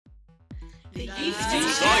The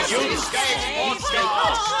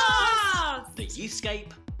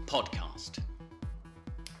Youthscape Podcast.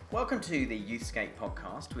 Welcome to the Youthscape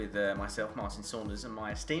Podcast with myself, Martin Saunders, and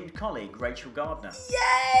my esteemed colleague, Rachel Gardner.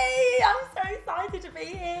 Yay! I'm so excited to be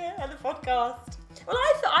here at the podcast. Well,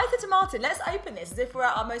 I said to Martin, let's open this as if we're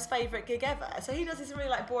at our most favourite gig ever. So he does this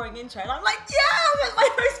really boring intro, and I'm like, yeah, that's my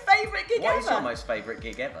most favourite gig ever. What is your most favourite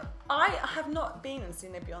gig ever? I have not been and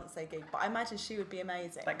seen a Beyonce gig, but I imagine she would be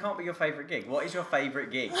amazing. That can't be your favourite gig. What is your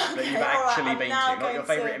favourite gig that you've actually been to? Not your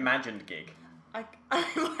favourite imagined gig.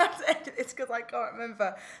 It's because I can't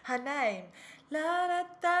remember her name. La da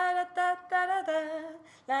da da da da da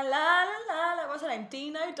la la la la. What's her name?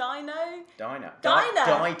 Dino.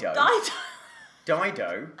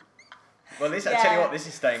 Dido. Well, I tell you what, this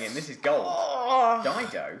is staying in. This is gold. Oh.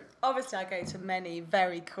 Dido. Obviously, I go to many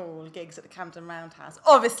very cool gigs at the Camden Roundhouse.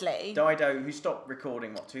 Obviously. Dido, who stopped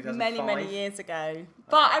recording, 2005? Many years ago.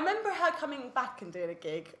 But I remember her coming back and doing a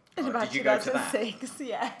gig in about did you go to 2006.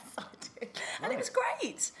 Yes, I did. And it was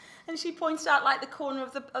great. And she pointed out the corner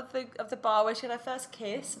of the bar where she had her first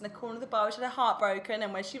kiss, and the corner of the bar where she had her heart broken,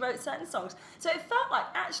 and where she wrote certain songs. So it felt like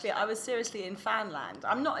actually I was seriously in fanland.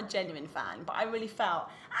 I'm not a genuine fan, but I really felt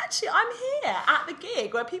actually I'm here at the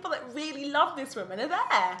gig where people that really love this woman are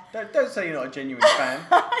there. Don't say you're not a genuine fan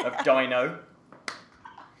of Dino.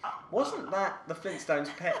 Wasn't that the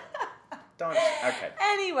Flintstones' pet? Okay.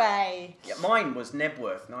 Anyway. Yeah, mine was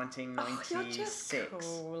Nebworth, 1996. Oh, you're just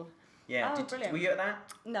cool. Yeah, brilliant. Were you at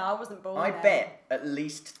that? No, I wasn't born I there. bet at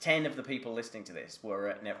least 10 of the people listening to this were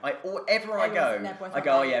at Nebworth. Wherever I go, Nebworth, I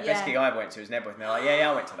go, oh yeah, best gig I went to was Nebworth. And they're like, yeah,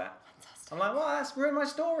 I went to that. Fantastic. I'm like, well, that's ruined my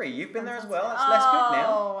story. You've been there as well. That's less good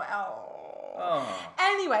now. Oh.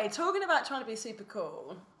 Anyway, talking about trying to be super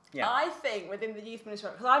cool. Yeah. I think within the youth ministry,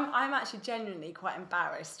 because I'm actually genuinely quite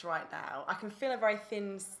embarrassed right now. I can feel a very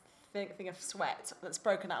thin thing of sweat that's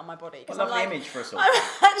broken out on my body. What a lovely image for us all.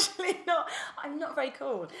 I'm not very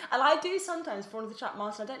cool. And I do sometimes fall into the trap,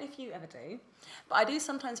 Martin, I don't know if you ever do, but I do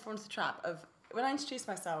sometimes fall into the trap of when I introduce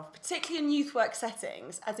myself, particularly in youth work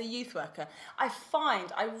settings, as a youth worker, I find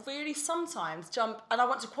I really sometimes jump, and I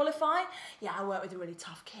want to qualify, I work with really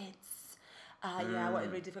tough kids. I work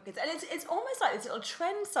with really difficult kids. And it's almost like this little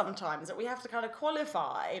trend sometimes that we have to kind of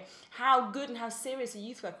qualify how good and how serious a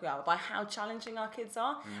youth worker we are by how challenging our kids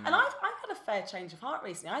are. And I've had a fair change of heart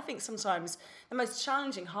recently. I think sometimes the most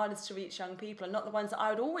challenging, hardest to reach young people are not the ones that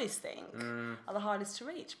I would always think are the hardest to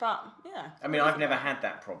reach. But, yeah. I mean, I've never had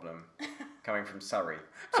that problem coming from Surrey.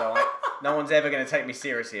 So no one's ever going to take me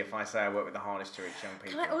seriously if I say I work with the hardest to reach young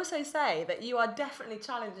people. Can I also say that you are definitely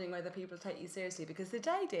challenging whether people take you seriously, because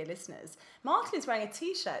today, dear listeners, Martin is wearing a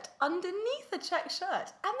t-shirt underneath a check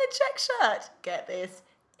shirt, and the check shirt, get this,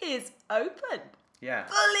 is open. Yeah.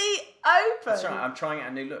 Fully open. That's right, I'm trying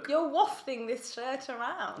out a new look. You're wafting this shirt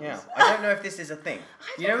around. Yeah, I don't know if this is a thing.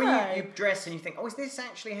 I don't know. When you dress and you think, is this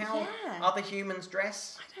actually how other humans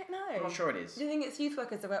dress? I don't know. I'm not sure it is. Do you think it's youth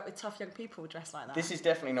workers that work with tough young people dress like that? This is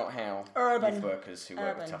definitely not how youth workers who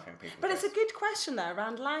work with tough young people But dress. it's a good question though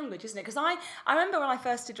around language, isn't it? Because I remember when I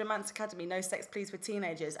first did Romance Academy, No Sex Please with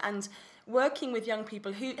teenagers, and working with young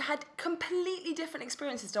people who had completely different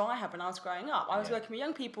experiences to I had when I was growing up. I was working with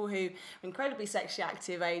young people who were incredibly sexually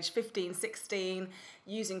active, aged 15, 16,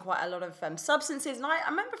 using quite a lot of substances. And I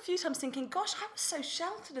remember a few times thinking, gosh, I was so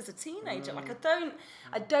sheltered as a teenager. Like,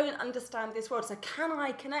 I don't understand this world. So can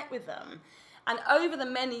I connect with them? And over the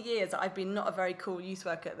many years that I've been not a very cool youth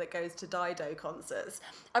worker that goes to Dido concerts,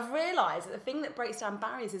 I've realised that the thing that breaks down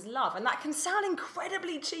barriers is love. And that can sound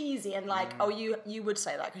incredibly cheesy and like, you would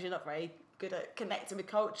say that because you're not very good at connecting with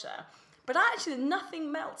culture. But actually,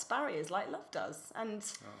 nothing melts barriers like love does. And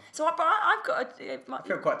so I've got a... I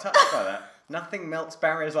feel quite touched by that. Nothing melts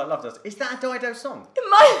barriers like love does. Is that a Dido song?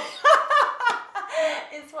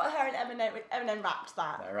 It's what her and Eminem rapped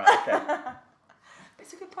that. Oh, right, okay.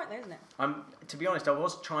 It's a good point, though, isn't it? To be honest, I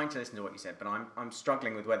was trying to listen to what you said, but I'm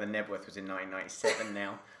struggling with whether Nebworth was in 1997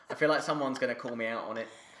 now. I feel like someone's going to call me out on it.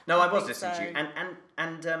 No, I was listening to you,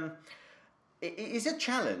 and it is a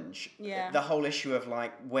challenge. Yeah. The whole issue of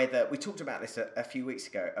whether we talked about this a few weeks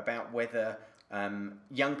ago about whether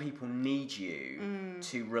young people need you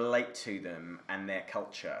to relate to them and their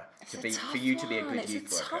culture for you to be a good youth worker.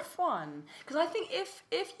 It's a tough one, because I think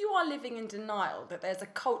if you are living in denial that there's a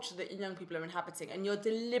culture that young people are inhabiting and you're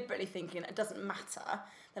deliberately thinking it doesn't matter,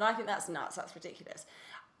 then I think that's nuts. That's ridiculous.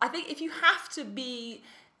 I think if you have to be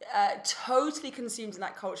totally consumed in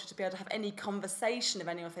that culture to be able to have any conversation of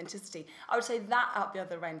any authenticity, I would say that out the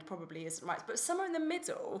other end probably isn't right. But somewhere in the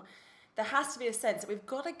middle, there has to be a sense that we've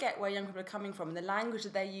got to get where young people are coming from and the language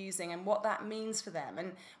that they're using and what that means for them.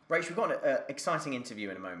 And Rach, we've got an exciting interview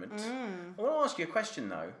in a moment. I want to ask you a question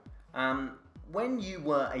though. When you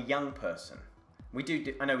were a young person,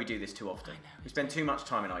 I know we do this too often. We spend too much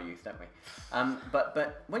time in our youth, don't we?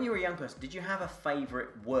 But when you were a young person, did you have a favourite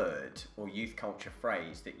word or youth culture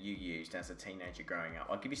phrase that you used as a teenager growing up?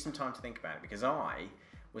 I'll give you some time to think about it, because I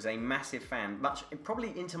was a massive fan,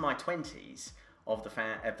 probably into my 20s, of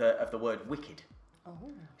the word wicked. Oh.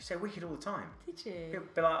 You say wicked all the time. Did you? People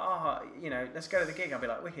be like, let's go to the gig. I'll be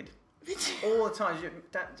like, wicked. All the time.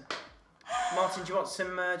 Martin, do you want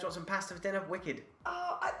some pasta for dinner? Wicked.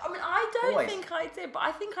 Oh, I don't think I did, but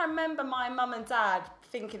I think I remember my mum and dad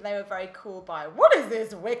thinking they were very cool by, what is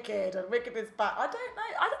this wicked? And wicked is bad. I don't know.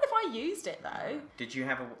 I don't know if I used it though. Did you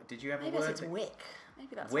have a Maybe word? It's wick.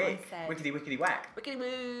 Maybe that's wick. What I said. Wickety wickety whack. Wickety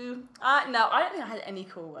woo. No, I don't think I had any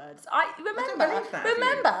cool words. I don't believe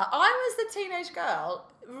that. I was the teenage girl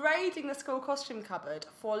raiding the school costume cupboard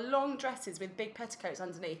for long dresses with big petticoats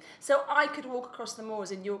underneath, so I could walk across the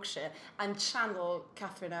moors in Yorkshire and channel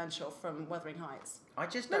Catherine Earnshaw from Wuthering Heights. I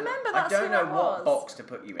just don't Remember, I that's don't who know I what was. box to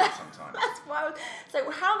put you in sometimes. That's wild. So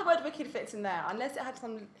how the word wicked fits in there, unless it had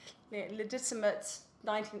some legitimate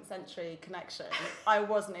 19th century connection, I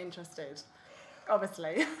wasn't interested.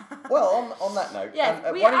 Obviously. Well, on that note, Yes,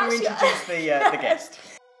 why don't you introduce the guest?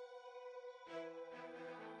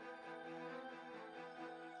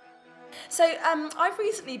 So I've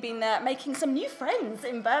recently been making some new friends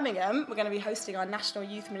in Birmingham. We're going to be hosting our National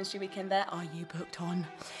Youth Ministry Weekend there. Are you booked on?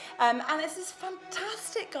 And it's this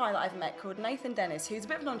fantastic guy that I've met called Nathan Dennis, who's a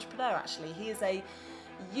bit of an entrepreneur actually. He is a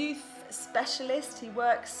youth specialist. He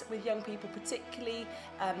works with young people, particularly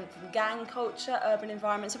from gang culture, urban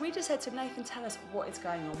environments. So we just said to him, Nathan, tell us what is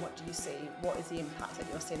going on. What do you see? What is the impact that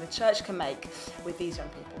you're seeing the church can make with these young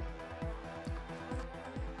people?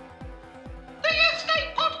 The Youth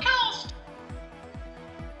State Podcast!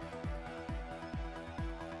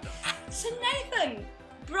 So Nathan,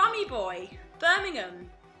 Brummy boy, Birmingham.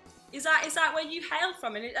 Is that where you hail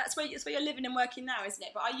from? And that's where you're living and working now, isn't it?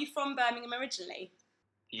 But are you from Birmingham originally?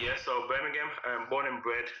 Yeah, so Birmingham, born and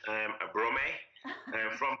bred, a Brome,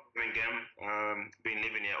 from Birmingham, been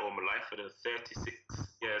living here all my life for the 36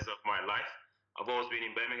 years of my life. I've always been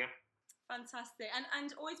in Birmingham. Fantastic,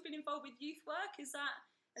 and always been involved with youth work. Has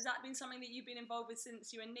that been something that you've been involved with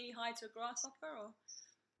since you were knee high to a grasshopper, or?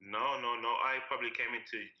 No. I probably came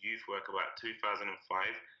into youth work about 2005.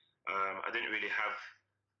 I didn't really have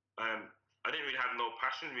no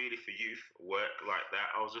passion really for youth work like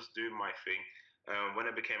that. I was just doing my thing. When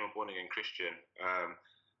I became a born-again Christian,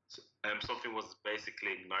 something was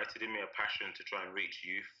basically ignited in me, a passion to try and reach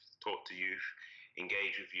youth, talk to youth,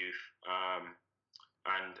 engage with youth.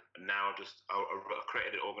 And now I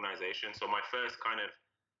created an organisation. So my first kind of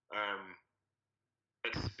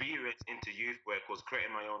experience into youth work was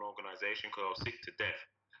creating my own organisation, because I was sick to death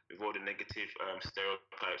with all the negative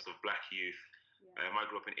stereotypes of black youth. I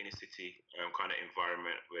grew up in inner city kind of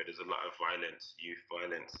environment where there's a lot of violence, youth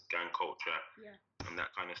violence, gang culture, and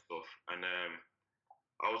that kind of stuff. And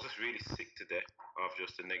I was just really sick to death of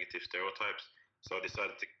just the negative stereotypes. So I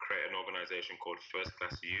decided to create an organisation called First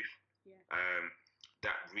Class Youth.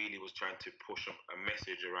 That really was trying to push a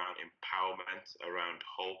message around empowerment, around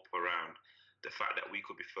hope, around the fact that we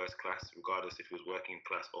could be first class, regardless if it was working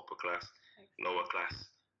class, upper class, lower class,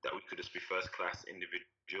 that we could just be first class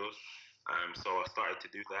individuals. So I started to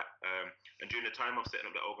do that. And during the time of setting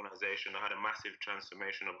up the organisation, I had a massive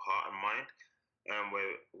transformation of heart and mind,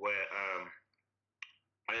 where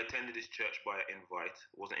I attended this church by invite.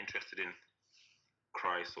 Wasn't interested in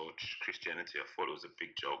Christ or Christianity. I thought it was a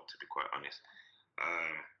big joke, to be quite honest.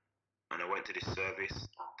 And I went to this service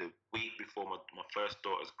the week before my first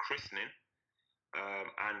daughter's christening.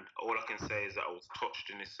 And all I can say is that I was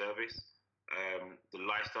touched in this service. The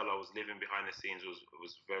lifestyle I was living behind the scenes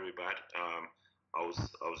was very bad. I was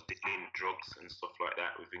dealing drugs and stuff like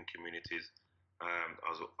that within communities.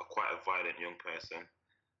 I was quite a violent young person,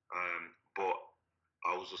 but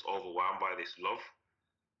I was just overwhelmed by this love,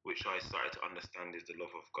 which I started to understand is the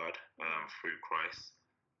love of God through Christ.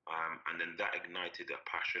 And then that ignited that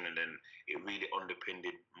passion, and then it really underpinned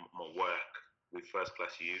my work with First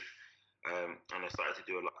Class Youth. And I started to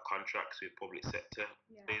do a lot of contracts with public sector,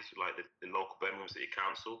 like the local Birmingham City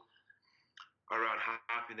Council, around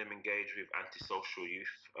helping them engage with antisocial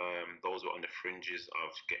youth, those who are on the fringes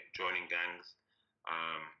of joining gangs.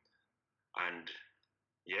 And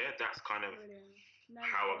yeah, that's kind of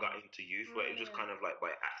how I got into youth, where it was just kind of like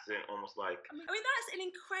by accident, almost like. I mean, that's an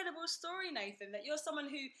incredible story, Nathan, that you're someone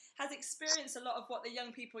who has experienced a lot of what the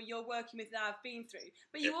young people you're working with now have been through.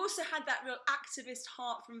 But you also had that real activist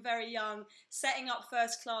heart from very young, setting up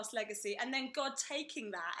First Class Legacy, and then God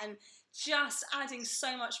taking that and just adding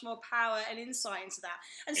so much more power and insight into that.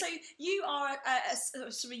 And so you are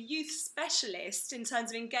a sort of youth specialist in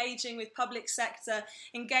terms of engaging with public sector,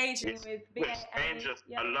 engaging with Which changed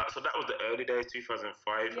a lot. So that was the early days,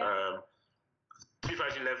 2005.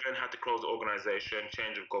 2011 had to close the organisation,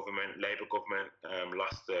 change of government, Labour government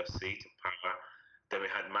lost their seat of power. Then we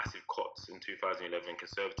had massive cuts in 2011.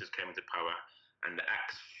 Conservatives came into power, and the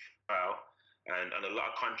axe fell. And a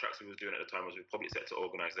lot of contracts we was doing at the time was with public sector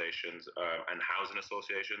organisations and housing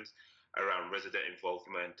associations around resident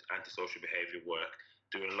involvement, antisocial behaviour work,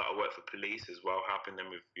 doing a lot of work for police as well, helping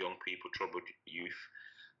them with young people, troubled youth.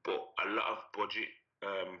 But a lot of budget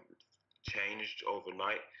changed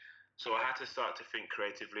overnight. So I had to start to think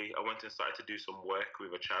creatively. I went and started to do some work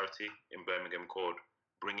with a charity in Birmingham called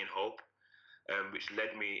Bringing Hope, which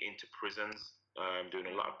led me into prisons, doing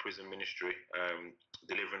a lot of prison ministry,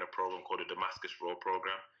 delivering a program called the Damascus Road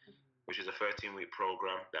Program, which is a 13-week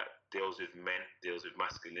program that deals with men, deals with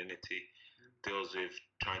masculinity, deals with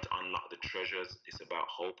trying to unlock the treasures. It's about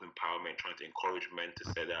hope, empowerment, trying to encourage men to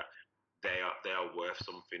say that they are worth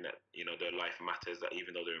something, that their life matters, that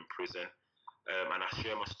even though they're in prison. And I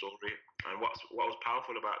share my story. And what was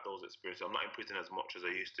powerful about those experiences, I'm not in prison as much as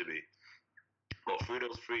I used to be, but through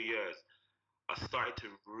those 3 years, I started to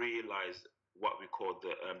realize what we call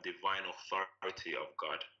the divine authority of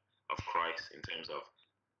God, of Christ, in terms of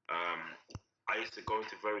I used to go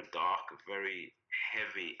into very dark, very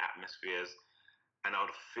heavy atmospheres, and I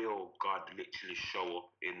would feel God literally show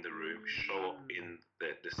up in the room, show up in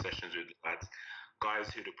the sessions with the lads.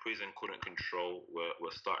 Guys who the prison couldn't control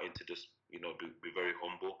were starting to just be very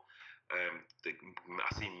humble. I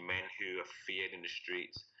seen men who are feared in the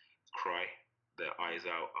streets cry their eyes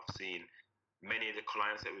out. I've seen many of the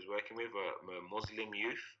clients that I was working with were Muslim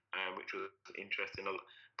youth, which was interesting.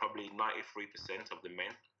 Probably 93% of the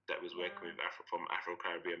men that was working with from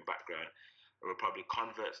Afro-Caribbean background were probably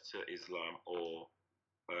converts to Islam or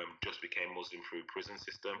just became Muslim through prison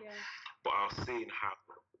system. Yeah. But I was seeing how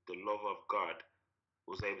the love of God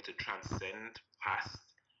was able to transcend past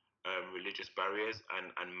religious barriers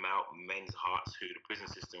and melt men's hearts who the prison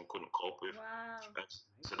system couldn't cope with. Wow.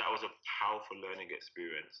 So that was a powerful learning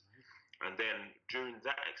experience. And then during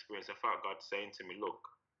that experience, I felt God saying to me, look,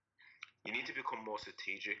 you need to become more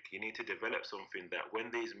strategic. You need to develop something that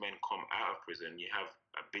when these men come out of prison, you have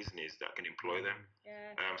a business that can employ them.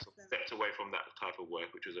 Yeah, so I stepped away from that type of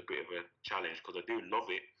work, which was a bit of a challenge because I do love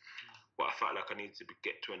it, but I felt like I needed to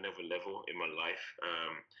get to another level in my life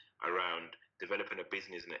around developing a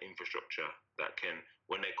business and an infrastructure that can,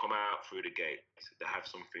 when they come out through the gates, they have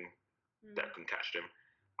something that can catch them.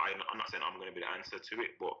 I'm not saying I'm going to be the answer to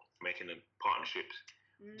it, but making the partnerships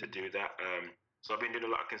to do that. So I've been doing a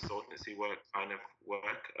lot of consultancy work,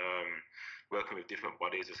 working with different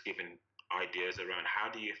bodies, just giving ideas around how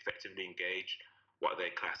do you effectively engage what they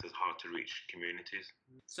class as hard to reach communities.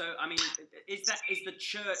 So, I mean, is the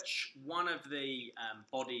church one of the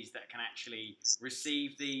bodies that can actually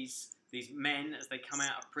receive these men as they come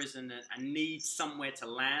out of prison and need somewhere to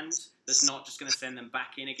land that's not just going to send them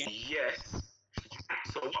back in again? Yes.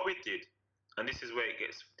 So what we did, and this is where it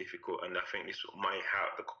gets difficult, and I think this might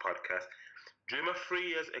help the podcast. During my 3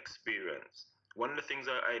 years experience, one of the things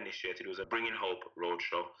I initiated was a Bringing Hope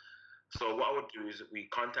roadshow. So what I would do is we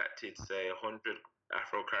contacted, say, 100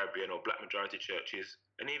 Afro-Caribbean or Black majority churches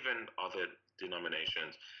and even other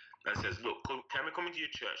denominations and says, look, can we come into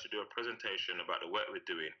your church to do a presentation about the work we're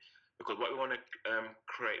doing? Because what we want to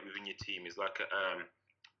create within your team is like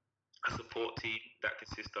a support team that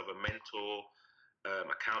consists of a mentor,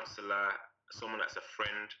 a counsellor, someone that's a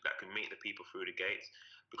friend that can meet the people through the gates.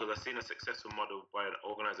 Because I've seen a successful model by an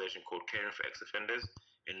organisation called Caring for Ex-Offenders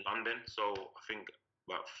in London. So I think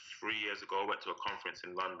about 3 years ago, I went to a conference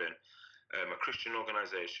in London, a Christian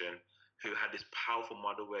organisation who had this powerful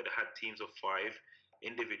model where they had teams of 5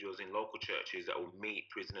 individuals in local churches that would meet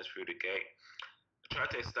prisoners through the gate. I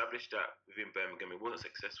tried to establish that within Birmingham. It wasn't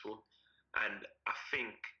successful, and I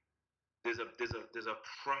think there's a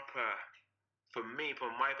proper, for me,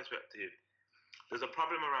 from my perspective, there's a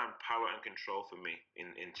problem around power and control for me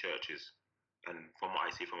in churches, and from what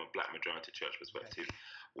I see from a Black majority church perspective,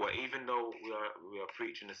 where even though we are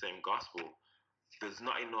preaching the same gospel, there's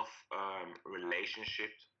not enough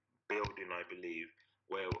relationship building, I believe,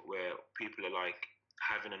 where people are like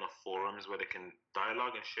having enough forums where they can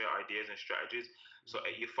dialogue and share ideas and strategies. So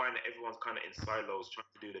you find that everyone's kind of in silos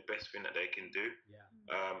trying to do the best thing that they can do.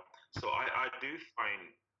 Yeah. So I do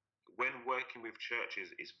find when working with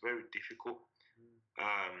churches, it's very difficult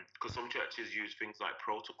because some churches use things like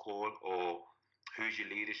protocol or who's your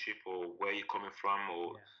leadership or where you're coming from,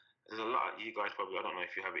 or there's a lot of, you guys probably, I don't know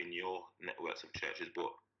if you have it in your networks of churches, but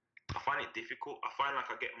I find it difficult. I find like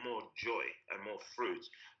I get more joy and more fruit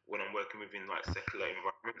when I'm working within like secular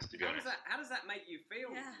environments. To be honest, how does that make you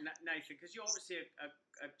feel, Yeah. Nathan? Because you're obviously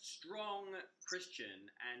a strong Christian,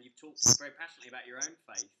 and you've talked very passionately about your own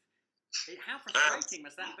faith. How frustrating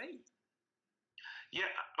must that be? Yeah,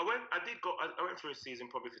 I went through a season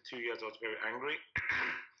probably for 2 years. I was very angry.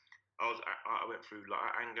 I went through like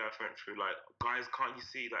anger. I went through like, guys, can't you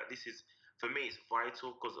see that this is, for me, it's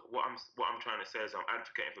vital, because what I'm trying to say is I'm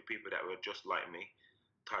advocating for people that were just like me,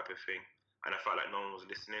 type of thing. And I felt like no one was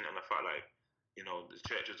listening, and I felt like, you know, the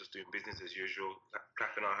church was just doing business as usual,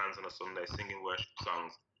 clapping our hands on a Sunday, singing worship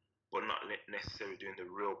songs, but not necessarily doing the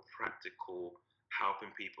real practical helping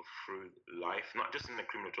people through life, not just in the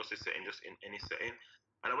criminal justice setting, just in any setting.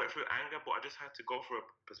 And I went through anger, but I just had to go for a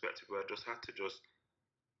perspective where I just had to just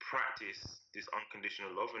practice this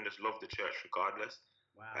unconditional love and just love the church regardless.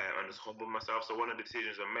 Wow. And just humble myself. So one of the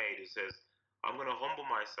decisions I made, it says, I'm going to humble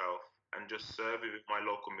myself and just serve with my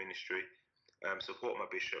local ministry, support my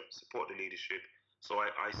bishop, support the leadership. So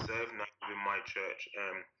I serve now within my church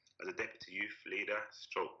as a deputy youth leader,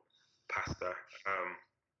 stroke pastor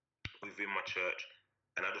within my church.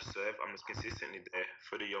 And I just serve. I'm just consistently there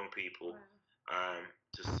for the young people,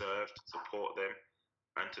 to serve, to support them,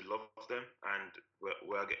 and to love them. And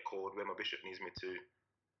where I get called, where my bishop needs me to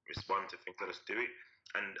respond to things, I just do it.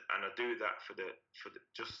 And I do that for the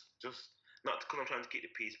just not because I'm trying to keep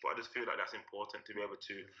the peace, but I just feel like that's important to be able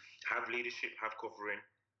to have leadership, have covering,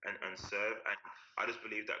 and serve. And I just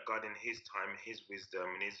believe that God, in His time, His wisdom,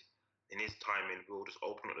 and in His timing, will just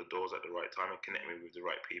open up the doors at the right time and connect me with the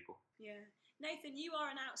right people. Yeah. Nathan, you are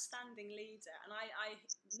an outstanding leader, and I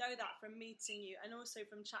know that from meeting you and also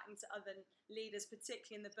from chatting to other leaders,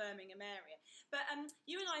 particularly in the Birmingham area. But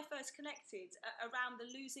you and I first connected around the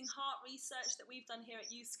Losing Heart research that we've done here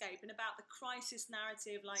at Youthscape, and about the crisis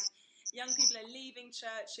narrative, like young people are leaving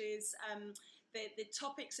churches, the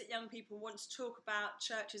topics that young people want to talk about,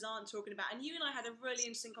 churches aren't talking about. And you and I had a really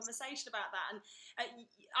interesting conversation about that. And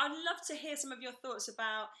I'd love to hear some of your thoughts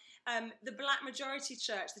about the Black Majority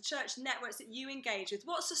Church, the church networks that you engage with.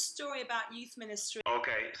 What's the story about youth ministry?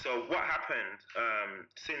 Okay, so what happened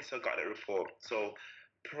since I got the report? So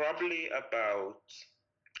probably about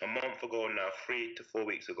a month ago now, 3 to 4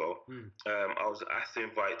 weeks ago, I was asked to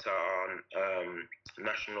invite her on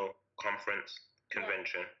national conference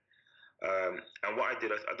convention. And what I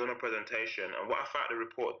did, I done a presentation, and what I found the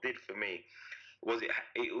report did for me was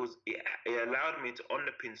it allowed me to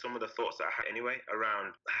underpin some of the thoughts that I had anyway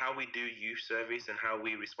around how we do youth service and how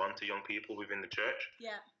we respond to young people within the church.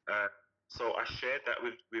 Yeah. So I shared that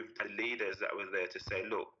with the leaders that were there to say,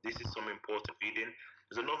 look, this is some important reading.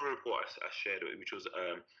 There's another report I shared, which was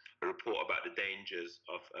a report about the dangers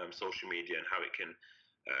of social media and how it can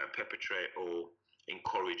perpetrate or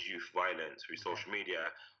encourage youth violence through social media.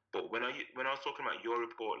 But when I was talking about your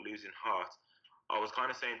report, Losing Heart, I was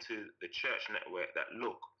kind of saying to the church network that,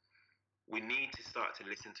 look, we need to start to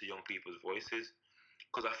listen to young people's voices.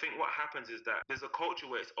 Because I think what happens is that there's a culture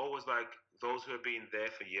where it's always like those who have been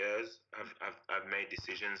there for years have made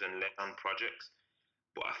decisions and led on projects.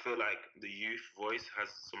 But I feel like the youth voice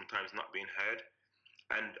has sometimes not been heard.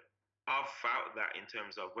 And I've felt that in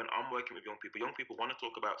terms of when I'm working with young people want to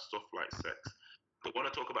talk about stuff like sex. They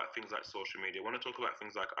want to talk about things like social media, want to talk about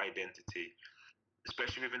things like identity.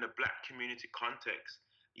 Especially within the Black community context,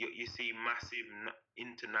 you see massive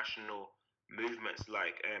international movements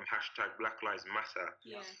like hashtag Black Lives Matter.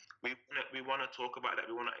 Yeah. We want to talk about that.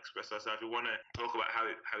 We want to express ourselves. We want to talk about how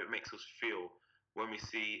it makes us feel when we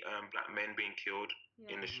see Black men being killed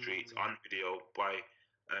in the streets on video by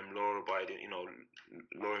law-abiding,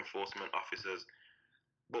 law enforcement officers.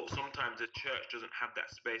 But sometimes the church doesn't have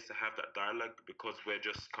that space to have that dialogue because we're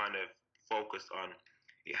just kind of focused on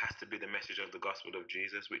it has to be the message of the gospel of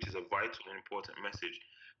Jesus, which is a vital and important message.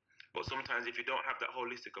 But sometimes if you don't have that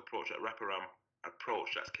holistic approach, that wraparound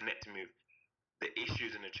approach that's connecting with the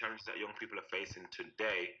issues and the challenges that young people are facing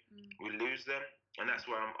today, we lose them. And that's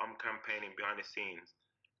why I'm campaigning behind the scenes.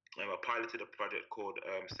 I piloted a project called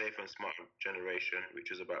Safe and Smart Generation,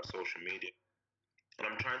 which is about social media. And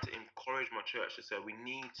I'm trying to encourage my church to say we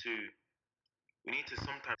need to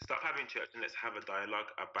sometimes stop having church and let's have a dialogue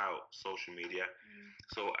about social media.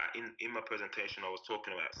 So in my presentation, I was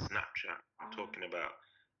talking about Snapchat, talking about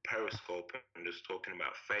Periscope, and just talking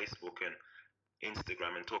about Facebook and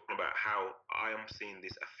Instagram, and talking about how I am seeing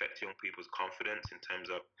this affect young people's confidence in terms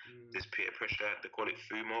of this peer pressure. They call it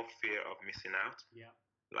FOMO, fear of missing out. Yeah.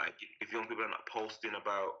 Like if young people are not posting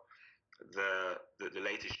about the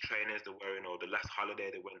latest trainers they're wearing, or the last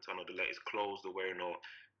holiday they went on, or the latest clothes they're wearing, or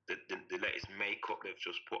the latest makeup they've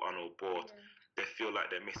just put on or bought. They feel like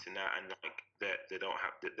they're missing out, and like they don't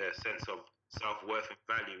have their sense of self-worth and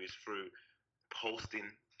value is through posting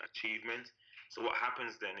achievements. So what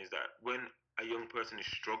happens then is that when a young person is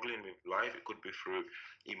struggling with life, it could be through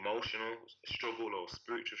emotional struggle or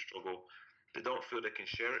spiritual struggle, they don't feel they can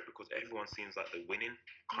share it because everyone seems like they're winning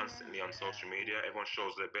constantly on social media. Everyone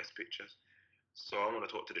shows their best pictures. So I want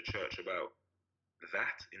to talk to the church about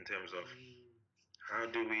that in terms of how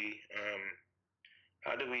do we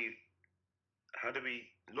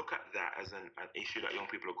look at that as an issue that young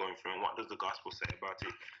people are going through, and what does the gospel say about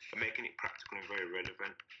it, and making it practical and very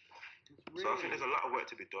relevant. Really, so I think there's a lot of work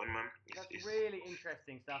to be done, man. That's really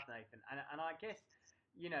interesting stuff, Nathan. And I guess,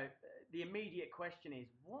 you know, the immediate question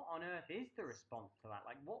is, what on earth is the response to that?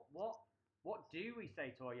 Like, what do we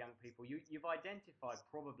say to our young people? You've identified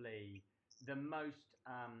probably the most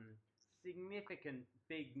significant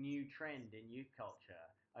big new trend in youth culture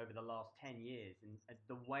over the last 10 years, and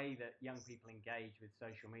the way that young people engage with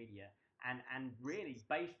social media and really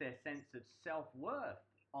base their sense of self-worth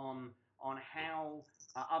on how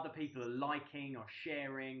other people are liking or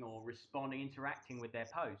sharing or responding, interacting with their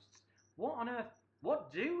posts. What on earth,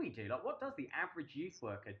 what do we do? Like, what does the average youth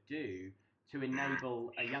worker do to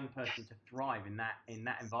enable a young person to thrive in that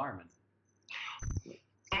environment?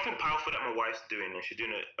 Something powerful that my wife's doing, and she's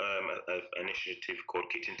doing an initiative called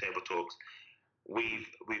Kitchen Table Talks. We've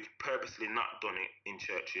purposely not done it in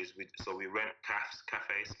churches. So we rent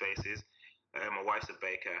cafe spaces. My wife's a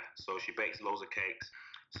baker, so she bakes loads of cakes.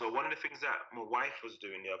 So one of the things that my wife was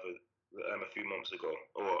doing a few months ago,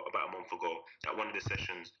 or about a month ago, at one of the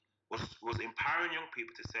sessions, was empowering young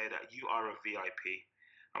people to say that you are a VIP.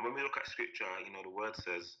 And when we look at scripture, you know, the word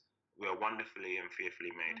says we are wonderfully and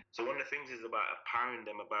fearfully made. So one of the things is about empowering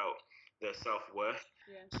them about their self-worth.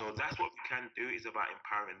 So that's what we can do, is about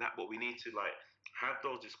empowering that. But we need to like have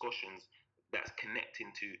those discussions that's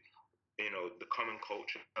connecting to, you know, the common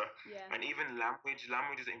culture, and even language.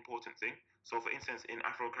 Language is an important thing. So, for instance, in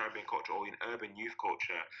Afro-Caribbean culture or in urban youth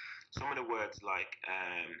culture, some of the words like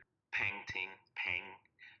painting, peng,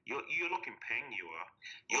 you're looking peng, you are.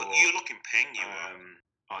 You're looking peng, you are.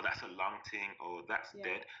 Oh, that's a long thing, or that's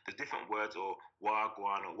dead. There's different words, or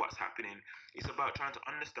wagwan, or what's happening. It's about trying to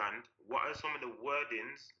understand what are some of the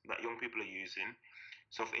wordings that young people are using.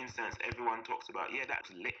 So, for instance, everyone talks about, that's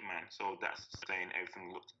lit, man. So that's saying everything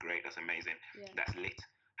looks great. That's amazing. That's lit.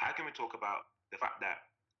 How can we talk about the fact that,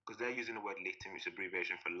 because they're using the word lit, which is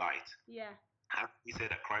abbreviation for light. How can we say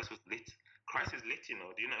that Christ was lit? Christ is lit, you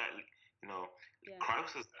know. Do you know that? You know,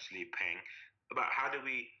 Christ was actually paying. About how do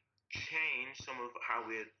we change some of how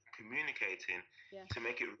we're communicating to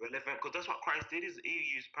make it relevant? Because that's what Christ did. Is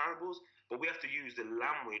he used parables, but we have to use the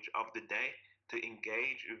language of the day to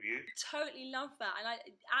engage with you. Totally love that, and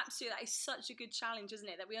absolutely, that is such a good challenge, isn't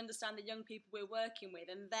it? That we understand the young people we're working with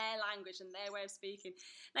and their language and their way of speaking.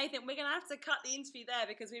 Nathan, we're going to have to cut the interview there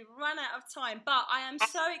because we've run out of time, but I am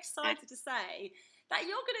so excited to say that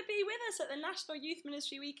you're going to be with us at the National Youth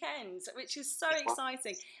Ministry Weekends, which is so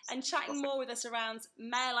exciting, and chatting more with us around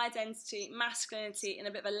male identity, masculinity, in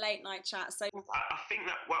a bit of a late night chat. So I think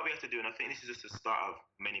that what we have to do, and I think this is just the start of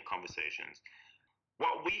many conversations,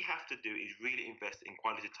 what we have to do is really invest in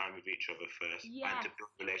quality time with each other first, and to build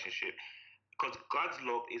a relationship. Because God's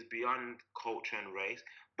love is beyond culture and race.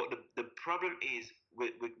 But the problem is we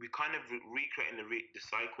kind of recreating the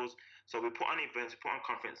cycles. So we put on events, we put on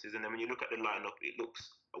conferences, and then when you look at the lineup, it looks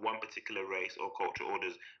one particular race or culture, or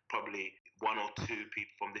there's probably one or two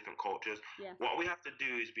people from different cultures. What we have to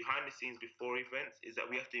do is, behind the scenes before events, is that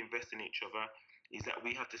we have to invest in each other. Is that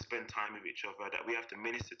we have to spend time with each other, that we have to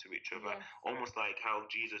minister to each other, almost like how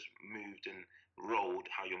Jesus moved and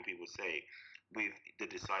rode, how young people say, with the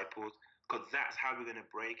disciples, because that's how we're going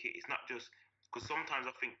to break it. It's not just, because sometimes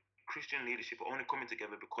I think Christian leadership are only coming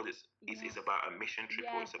together because it's about a mission trip,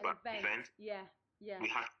 or it's about an event.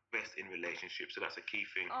 We have to invest in relationships, so that's a key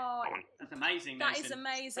thing. That's amazing, That Nathan. is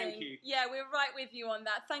amazing. Thank you. Yeah, we're right with you on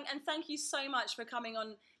that. Thank you so much for coming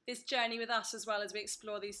on this journey with us as well as we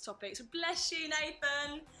explore these topics. Bless you,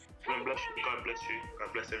 Nathan. God bless you. God bless you.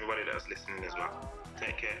 God bless everybody that's listening as well.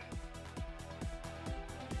 Take care.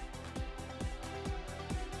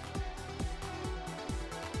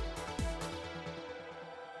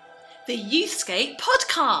 The Youthscape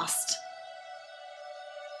Podcast.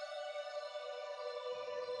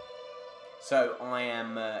 So I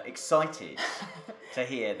am excited to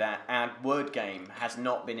hear that our word game has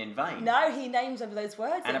not been in vain. No, he names over those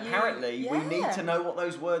words. And apparently we need to know what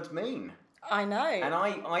those words mean. I know. And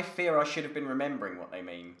I fear I should have been remembering what they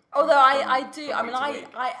mean. Although I do, from I mean, week to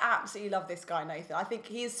week. I absolutely love this guy, Nathan. I think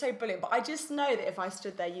he is so brilliant. But I just know that if I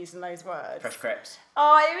stood there using those words, Fresh crepes.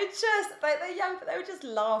 oh, it would just, like, they would just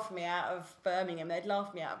laugh me out of Birmingham. They'd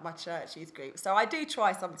laugh me out of my church youth group. So I do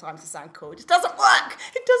try sometimes to sound cool. It just doesn't work.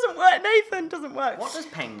 It doesn't work, Nathan. It doesn't work. What does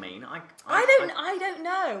peng mean? I don't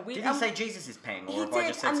know. Did he say Jesus is peng, or He have I did,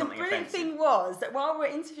 just said and the something brilliant offensive? thing was that while we were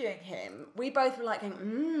interviewing him, we both were like going,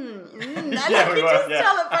 and Yeah, you we could were, just yeah.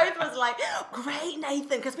 tell that both of us like, great,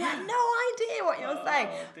 Nathan, because we had no idea what you were saying.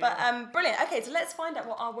 dear. But brilliant. Okay, so let's find out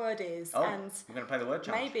what our word is, Oh, and we're going to play the word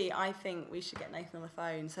challenge. maybe I think we should get Nathan on the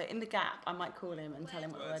phone. So in the gap, I might call him and tell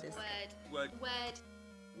him what the word is. Word.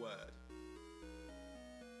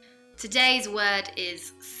 Today's word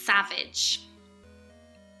is savage.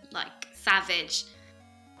 Like savage.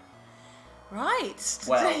 Right.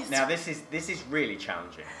 Well, today's- now this is really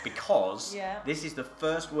challenging because Yeah. this is the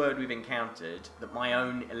first word we've encountered that my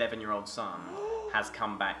own 11-year-old son has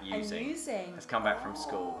come back using. Has come back from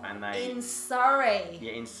school, and they in Surrey.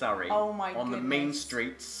 yeah, in Surrey. Oh my on the mean goodness.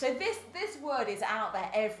 streets. So this word is out there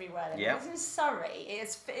everywhere. Then. Yeah. It's in Surrey.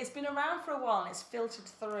 It's been around for a while and it's filtered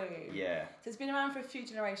through. Yeah. So it's been around for a few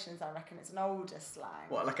generations, I reckon. It's an older slang.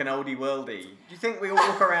 What, like an oldie worldie? Do you think we all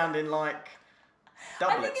walk around in like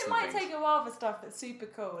doublets I think it and might things? take a while for stuff that's super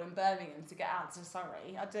cool in Birmingham to get out to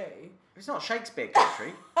Surrey. I do. It's not Shakespeare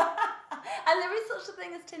country. And there is such a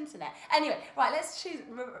thing as Tinternet. Anyway, right, let's choose.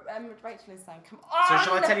 Rachel is saying, come So on.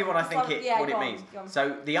 shall I tell you what I think Yeah, what it go on, means? go on.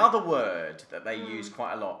 So the other word that they use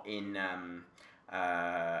quite a lot in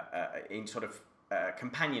sort of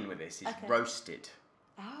companion with this is Okay. roasted,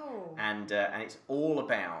 Oh. and it's all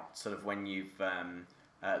about sort of when you've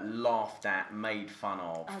laughed at, made fun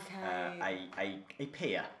of a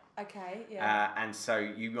peer. Okay, yeah. And so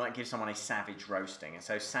you might give someone a savage roasting, and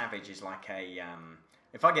so savage is like a.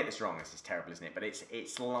 If I get this wrong, this is terrible, isn't it? But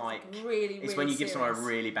it's like really, it's when really you give someone a serious.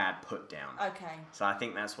 really bad put down. Okay. So I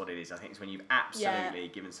think that's what it is. I think it's when you've absolutely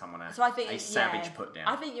given someone a, So I think a savage put down.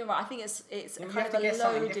 I think you're right. I think it's You kind have of to a get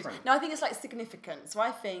something loaded. different. No, I think it's like significant. So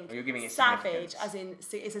I think Oh, you're giving it savage, significance. as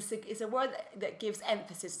in it's a word that gives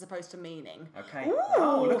emphasis as opposed to meaning. Okay. Ooh.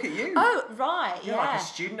 Oh, look at you. Oh, right. You're yeah. like a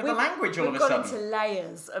student of the language all of a We've got sudden. into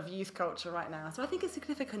layers of youth culture right now. So I think it's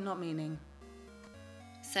significant, not meaning.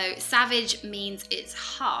 So savage means it's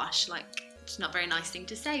harsh, like it's not a very nice thing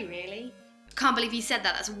to say, really. Can't believe you said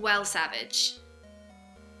that. That's well savage.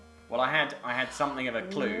 Well, I had something of a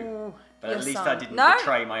clue, Ooh, but your at least son. I didn't No.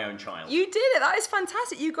 betray my own child. You did it. That is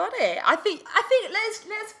fantastic. You got it. I think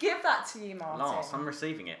let's give that to you, Martin. Lars, I'm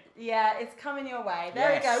receiving it. Yeah, it's coming your way.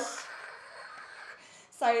 There we go. Yes.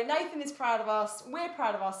 So Nathan is proud of us. We're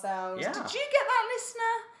proud of ourselves. Yeah. Did you get that, listener?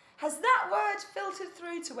 Has that word filtered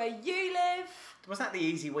through to where you live? Was that the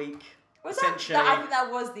easy week? Was Essentially, that? I think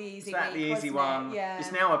that was the easy is that week, the easy wasn't one? It? Yeah.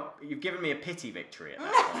 It's now you've given me a pity victory at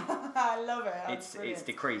that point. I love it. That's It's brilliant.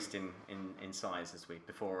 decreased in size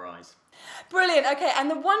before our eyes. Brilliant. Okay, and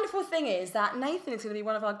the wonderful thing is that Nathan is going to be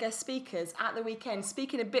one of our guest speakers at the weekend,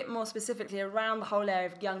 speaking a bit more specifically around the whole area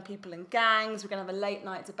of young people and gangs. We're going to have a late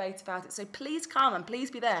night debate about it. So please come and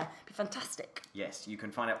please be there. It'd be fantastic. Yes, you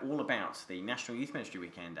can find out all about the National Youth Ministry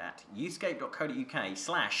Weekend at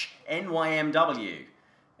youthscape.co.uk/NYMW.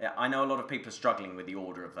 I know a lot of people are struggling with the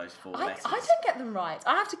order of those four letters. I don't get them right.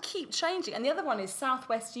 I have to keep changing. And the other one is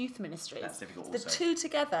Southwest Youth Ministries. That's difficult The also. two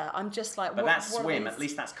together, I'm just like, But what, that's what swim, is- at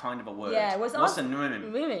least that's kind of a word. Yeah, What's a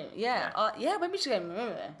nwim? Women, yeah. Yeah. Maybe we should go,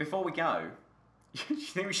 women. Before we go, do you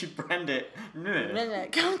think we should brand it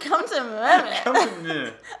nwim? Come to women. Come to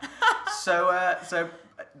nwim. So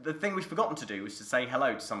the thing we've forgotten to do was to say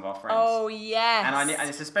hello to some of our friends. Oh, yes. And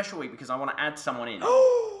it's a special week because I want to add someone in.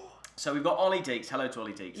 So we've got Ollie Deeks. Hello to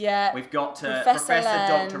Ollie Deeks. Yeah. We've got Professor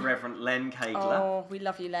Len. Dr. Reverend Len Kagler Oh, we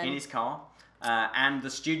love you, Len. in his car, and the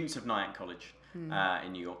students of Nyack College in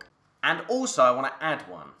New York. And also, I want to add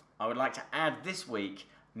one. I would like to add this week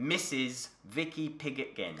Mrs. Vicky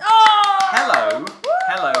Piggott-Gens. Oh!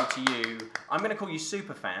 Hello to you. I'm going to call you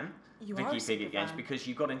Superfan, You are Vicky a Piggott-Gens, superfan. because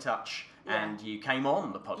you got in touch Yeah. and you came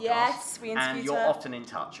on the podcast. Yes, we And interviewed you're her. often in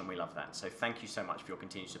touch, and we love that. So thank you so much for your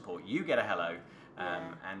continued support. You get a hello.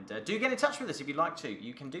 And do get in touch with us if you'd like to.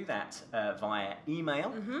 You can do that via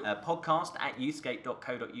email,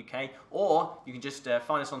 podcast@youthscape.co.uk, or you can just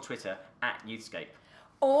find us on Twitter @youthscape.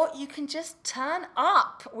 Or you can just turn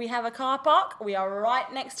up. We have a car park. We are right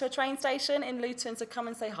next to a train station in Luton, so come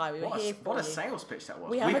and say hi. We were here for What a you. sales pitch that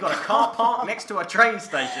was. We have We've a got a car car park next to a train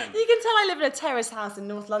station. You can tell I live in a terrace house in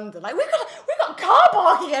North London. Like, we've got car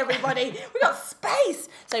parking, everybody. We've got space.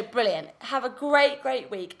 So brilliant. Have a great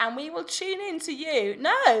week. And we will tune in to you.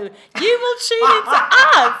 No, you will tune in to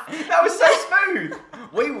us. That was so smooth.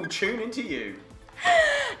 We will tune into you.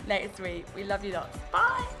 Next week. We love you lots.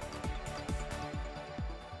 Bye.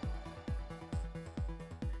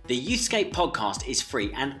 The Youthscape podcast is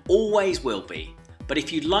free and always will be. But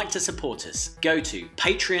if you'd like to support us, go to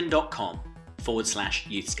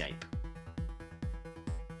patreon.com/Youthscape.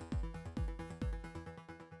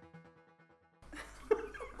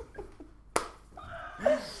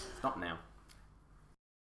 Stop now.